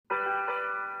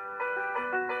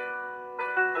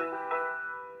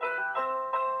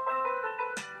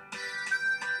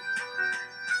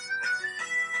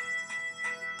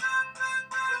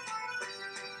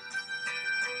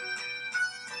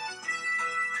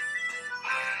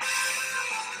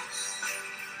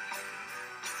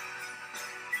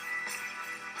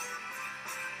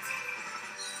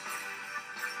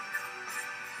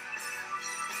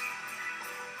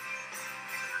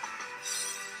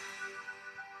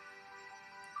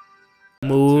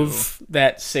move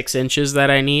that 6 inches that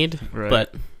I need. Right.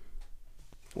 But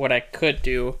what I could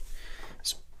do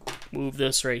is move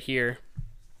this right here,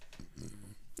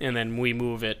 and then we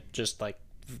move it just like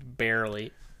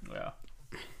barely. Yeah.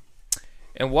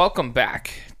 And welcome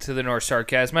back to the North Star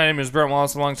Cast. My name is Brent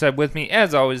Wallace. Alongside with me,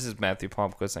 as always, is Matthew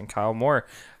Palmquist and Kyle Moore.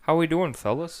 How are we doing,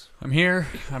 fellas? I'm here.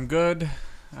 I'm good.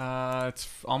 It's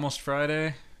almost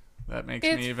Friday. That makes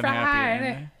me even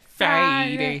happier.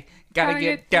 Friday. Gotta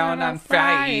get down on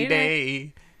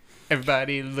Friday.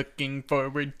 Everybody looking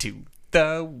forward to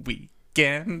the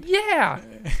weekend. Yeah.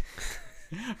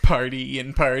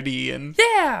 Partying.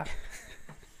 Yeah.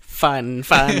 Fun.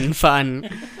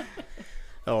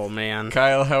 Oh, man.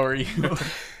 Kyle, how are you?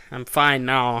 I'm fine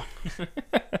now.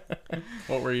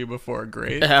 What were you before?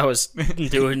 Great. I was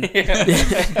doing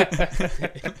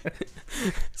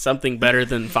something better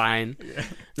than fine.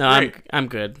 No, Great. I'm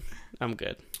good. I'm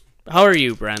good. How are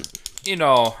you, Brent? You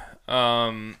know,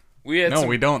 we had No,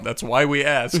 we don't. That's why we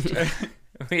asked.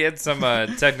 we had some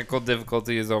technical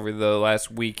difficulties over the last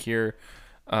week here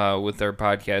with our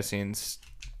podcasting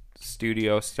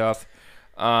studio stuff.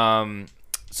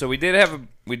 So we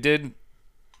did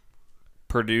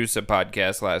produce a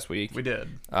podcast last week. We did.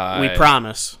 We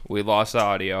promise. We lost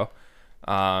audio.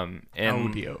 And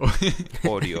Audio.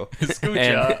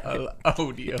 Escucha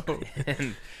audio.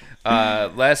 And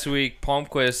last week,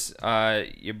 Palmquist,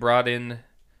 you brought in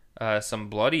some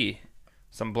Bloody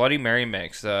Mary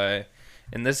mix, and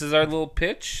this is our little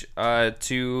pitch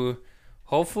to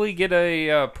hopefully get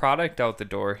a product out the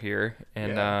door here.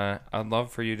 And I'd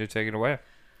love for you to take it away,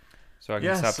 so I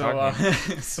can stop talking.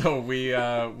 So we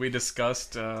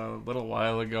discussed a little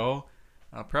while ago,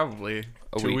 probably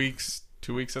 2 weeks.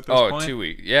 2 weeks at this point. 2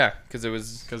 weeks, yeah, because it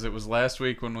was last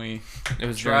week when we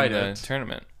tried during the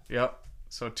tournament. Yep.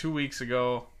 So 2 weeks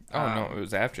ago. No, it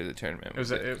was after the tournament.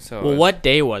 What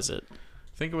day was it? I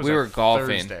think it was. We were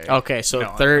golfing. Thursday. Okay, so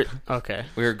No, Okay.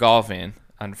 We were golfing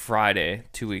on Friday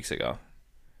 2 weeks ago.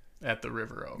 At the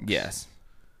River Oaks. Yes.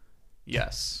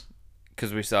 Yes.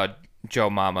 Because we saw Joe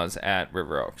Mama's at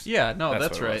River Oaks. Yeah. No, That's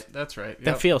that's what it right. That's right. Yep.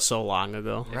 That feels so long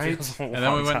ago. Right. feels a And then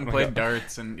long we went time and played ago.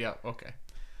 darts and okay.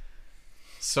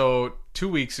 So 2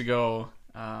 weeks ago,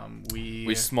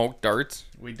 We smoked darts.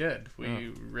 we did.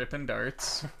 We ripping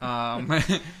darts.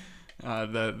 The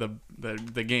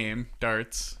game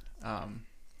darts.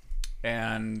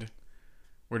 And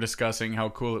we're discussing how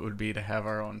cool it would be to have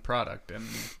our own product. And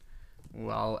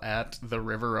while at the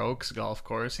River Oaks Golf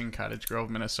Course in Cottage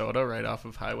Grove, Minnesota, right off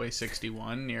of Highway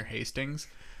 61 near Hastings,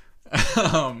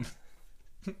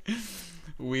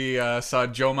 we saw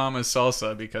Joe Mama's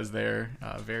Salsa because they're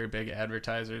very big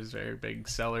advertisers, very big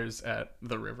sellers at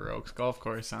the River Oaks Golf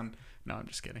Course. No, I'm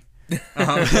just kidding. We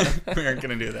aren't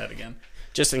going to do that again.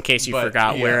 Just in case you But,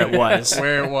 forgot yeah, where it was.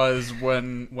 where it was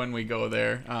when we go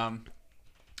there.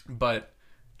 But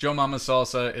Joe Mama's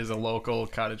Salsa is a local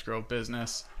Cottage Grove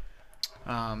business.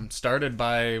 Started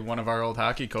by one of our old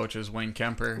hockey coaches, Wayne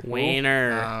Kemper. Wayne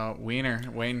Kemper.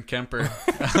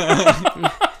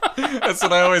 That's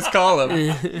what I always call him.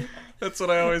 You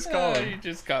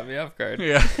just caught me off guard.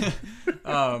 Yeah.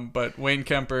 But Wayne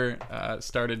Kemper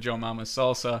started Joe Mama's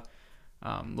Salsa,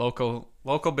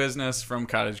 local business from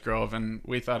Cottage Grove, and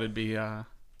we thought it'd be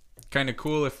kind of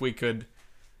cool if we could,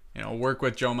 work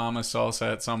with Joe Mama's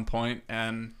Salsa at some point,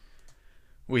 and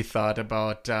we thought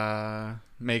about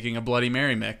making a Bloody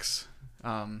Mary mix,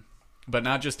 but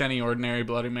not just any ordinary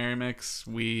Bloody Mary mix.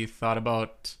 We thought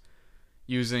about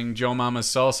using Joe Mama's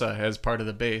Salsa as part of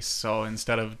the base, so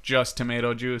instead of just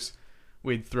tomato juice,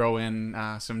 we'd throw in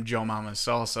some Joe Mama's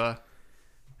Salsa.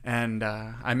 And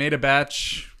I made a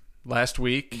batch last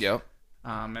week. Yep.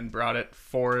 And brought it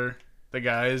for the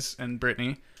guys and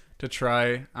Brittany to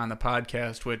try on the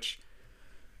podcast, which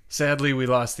sadly we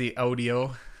lost the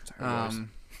audio.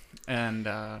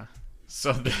 And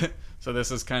so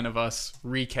this is kind of us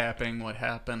recapping what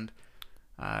happened.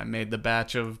 I made the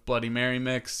batch of Bloody Mary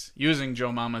mix using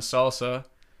Joe Mama's Salsa.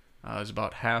 It was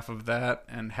about half of that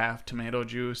and half tomato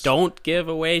juice. Don't give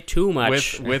away too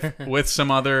much. With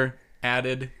some other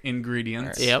added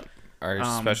ingredients. Yep. Our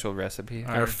special recipe.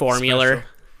 Our formula.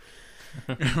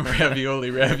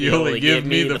 ravioli. Give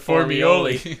me the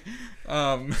formioli.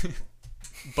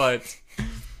 But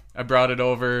I brought it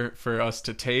over for us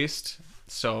to taste.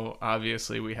 So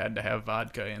obviously we had to have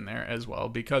vodka in there as well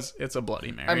because it's a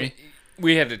Bloody Mary. I mean,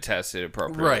 we had to test it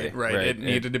appropriately. Right. It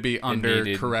needed to be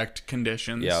under correct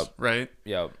conditions. Yep. Right.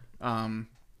 Yep.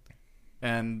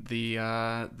 And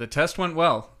the test went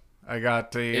well. I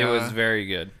got the. It was very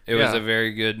good. It was a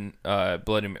very good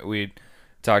Bloody Mary. We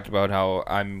talked about how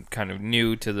I'm kind of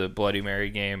new to the Bloody Mary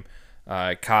game.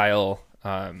 Kyle,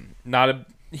 not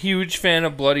huge fan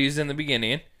of Bloodies in the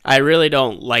beginning. I really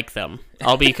don't like them.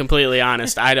 I'll be completely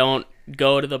honest. I don't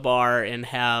go to the bar and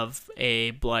have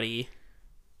a Bloody,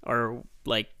 or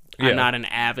like Yeah. I'm not an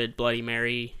avid Bloody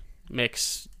Mary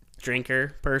mix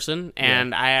drinker person,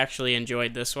 and I actually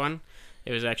enjoyed this one.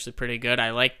 It was actually pretty good.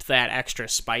 I liked that extra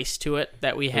spice to it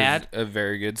that we had. It was a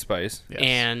very good spice. Yes.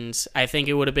 And I think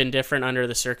it would have been different under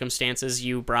the circumstances.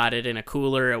 You brought it in a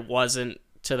cooler. It wasn't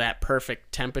to that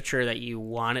perfect temperature that you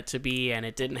want it to be, and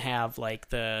it didn't have like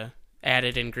the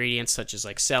added ingredients such as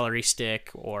like celery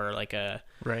stick or like a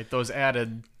Right, those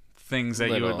added things that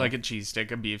you Little. would like, a cheese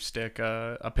stick, a beef stick,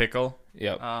 a pickle.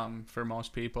 Yep. For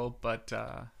most people, but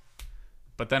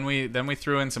then we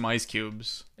threw in some ice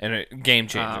cubes. And a game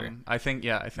changer. I think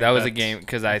that was a that's- game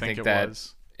because I think it that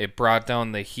was. it brought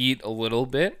down the heat a little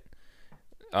bit.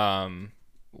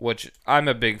 Which I'm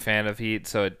a big fan of heat,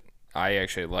 so I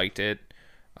actually liked it.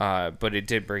 But it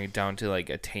did bring it down to like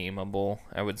a tameable,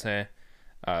 I would say,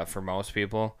 for most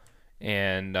people.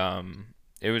 And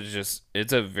it was just,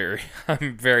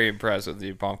 I'm very impressed with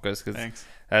you, Pumpkus, because Thanks.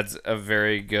 that's a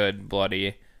very good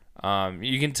Bloody.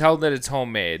 You can tell that it's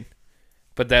homemade,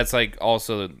 but that's like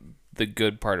also the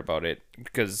good part about it,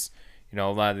 because you know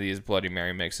a lot of these Bloody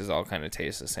Mary mixes all kind of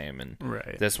taste the same, and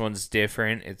Right. this one's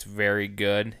different. It's very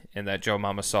good, and that Joe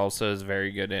Mama salsa is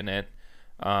very good in it.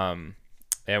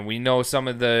 And we know some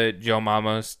of the Joe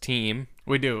Mama's team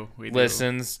We do.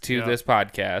 listens to Yeah. this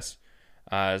podcast,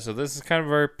 so this is kind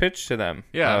of our pitch to them.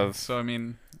 Yeah. So I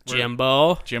mean,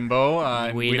 Jimbo.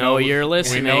 Jimbo. We know you're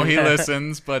listening. We know he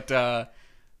listens, but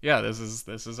yeah, this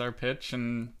is our pitch,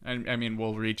 and I mean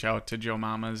we'll reach out to Joe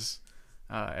Mama's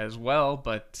as well,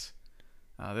 but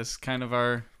this is kind of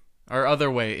our other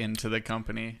way into the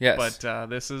company. Yes. But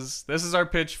this is our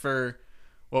pitch for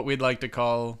what we'd like to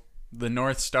call the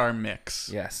North Star Mix.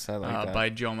 Yes, I like that. By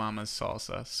Joe Mama's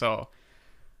Salsa. So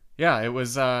yeah, it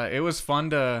was fun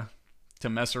to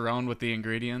mess around with the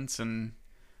ingredients, and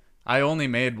I only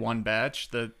made one batch.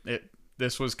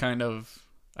 This was kind of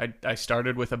I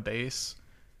started with a base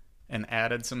and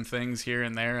added some things here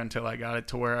and there until I got it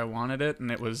to where I wanted it, and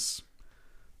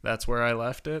that's where I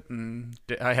left it, and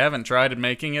I haven't tried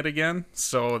making it again,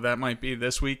 so that might be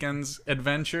this weekend's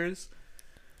adventures.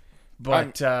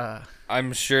 But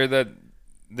I'm sure that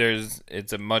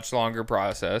it's a much longer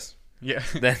process. yeah.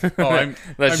 Then I'm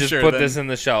let's just sure put then. this in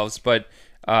the shelves. But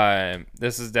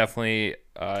this is definitely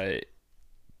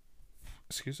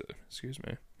excuse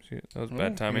me. That was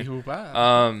bad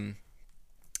timing.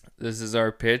 This is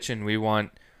our pitch, and we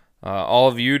want all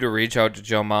of you to reach out to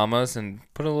Joe Mama's and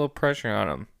put a little pressure on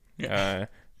them. Yeah.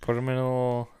 Put them in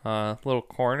a little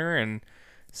corner and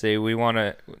say we want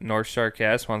to. North Star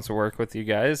Cast wants to work with you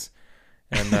guys,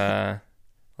 and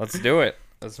let's do it.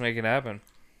 Let's make it happen.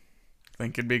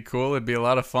 Think it'd be cool. It'd be a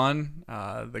lot of fun.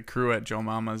 The crew at Joe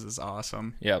Mama's is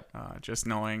awesome. Yep. Just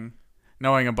knowing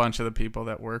a bunch of the people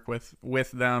that work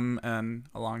with them and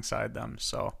alongside them,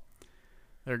 so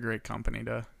they're great company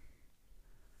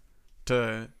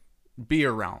to be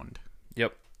around.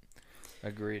 Yep.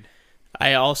 Agreed.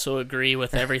 I also agree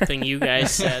with everything you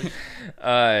guys said.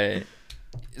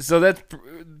 So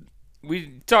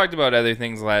we talked about other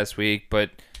things last week, but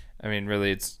I mean,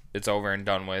 really, it's over and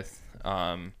done with.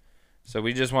 So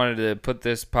we just wanted to put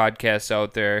this podcast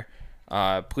out there.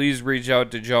 Please reach out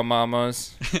to Joe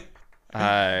Mama's.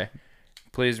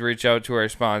 Please reach out to our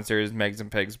sponsors, Megs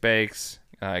and Pegs Bakes.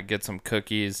 Get some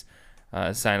cookies.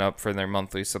 Sign up for their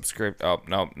monthly subscription. Oh,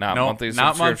 no, not monthly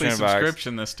not subscription monthly box.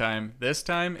 subscription this time. This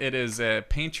time it is a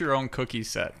paint your own cookie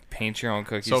set. Paint your own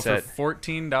cookie So set. for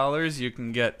 $14, you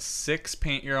can get 6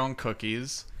 paint your own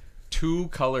cookies, 2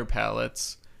 color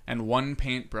palettes, and 1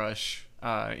 paintbrush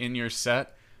in your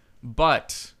set.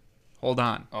 But hold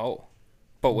on. Oh.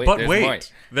 But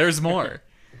wait, there's more.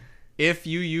 If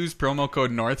you use promo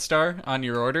code Northstar on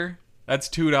your order, that's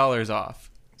 $2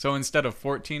 off. So instead of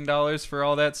 $14 for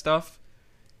all that stuff,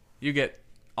 you get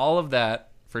all of that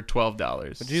for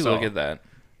 $12. Would you look at that?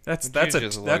 That's Would you a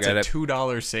just look that's at a it?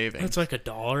 $2 saving. It's like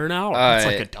 $1 an hour. It's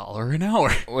like $1 an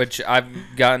hour. Which I've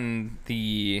gotten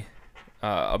the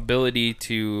ability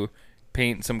to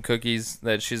paint some cookies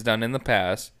that she's done in the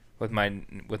past with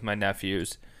my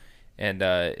nephews, and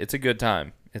it's a good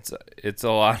time. It's a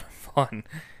lot of fun.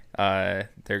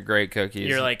 They're great cookies.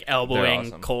 You're like They're elbowing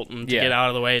awesome. Colton to Yeah. get out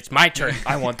of the way. It's my turn.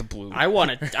 I want the blue. I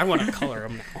want to color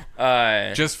them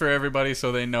now. Just for everybody,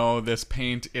 so they know, this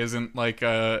paint isn't like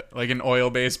an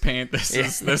oil-based paint. This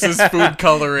is food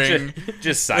coloring.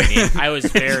 just signing. I was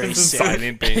very Just sick.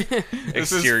 signing paint.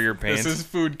 This Exterior paint. This is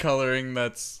food coloring.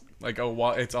 That's like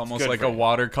it's almost good like for a you.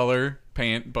 watercolor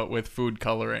paint, but with food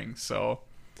coloring. So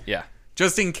Yeah.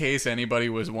 just in case anybody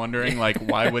was wondering, like,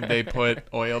 why would they put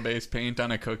oil-based paint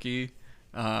on a cookie?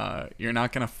 You're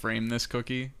not gonna frame this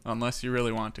cookie unless you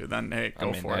really want to. Then hey,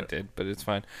 go for it. Did, but it's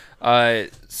fine.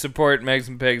 Support Megs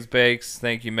and Pegs Bakes.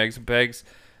 Thank you, Megs and Pegs.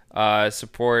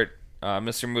 Support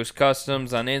Mr. Moose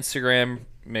Customs on Instagram.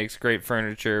 Makes great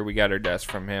furniture. We got our desk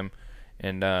from him,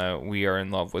 and we are in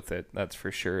love with it. That's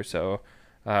for sure. So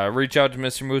reach out to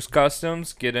Mr. Moose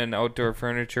Customs. Get an outdoor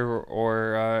furniture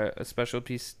or a special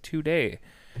piece today.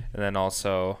 And then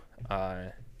also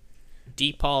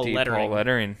DePaul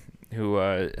Lettering, who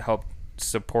helped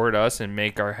support us and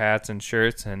make our hats and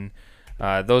shirts. And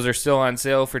those are still on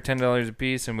sale for $10 a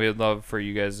piece, and we'd love for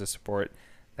you guys to support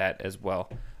that as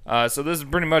well. So this is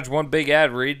pretty much one big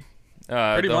ad read.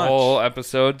 Pretty the much. Whole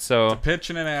episode. So Pitch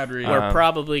and an ad read. We're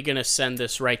probably gonna send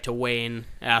this right to Wayne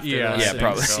after this and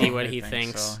probably. see so. what I he think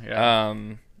thinks. so, yeah.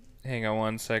 hang on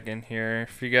one second here.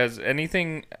 If you guys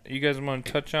anything you guys want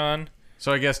to touch on?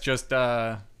 So I guess just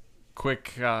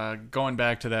quick going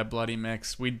back to that bloody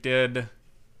mix. We did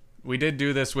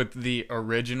do this with the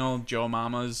original Joe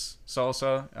Mama's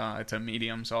salsa. It's a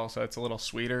medium salsa. It's a little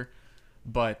sweeter,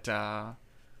 but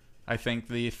I think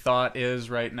the thought is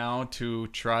right now to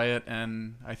try it,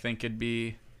 and I think it'd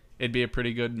be a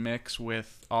pretty good mix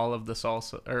with all of the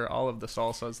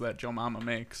salsas that Joe Mama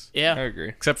makes. Yeah, I agree.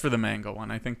 Except for the mango one.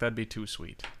 I think that'd be too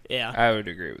sweet. yeah. I would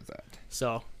agree with that.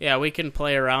 So yeah, we can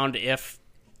play around if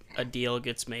a deal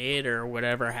gets made or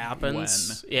whatever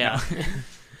happens. When. Yeah.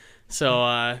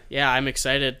 So yeah, I'm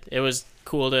excited. It was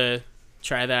cool to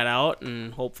try that out,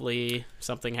 and hopefully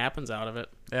something happens out of it.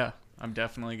 Yeah, I'm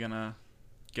definitely gonna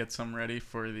get some ready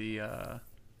for the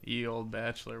Ye Old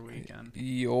Bachelor weekend.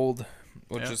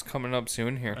 Which is coming up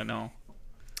soon here. I know.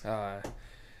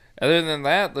 Other than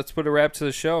that, let's put a wrap to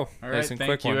the show. All Nice right, and thank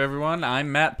quick you, one. everyone.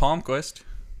 I'm Matt Palmquist.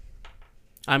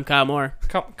 I'm Kyle Moore.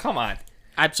 Come on.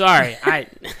 I'm sorry.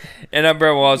 And I'm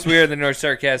Brett Wallace. We are the North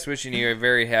Star Cast, wishing you a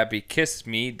very happy Kiss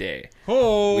Me Day.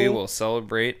 Oh. We will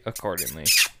celebrate accordingly.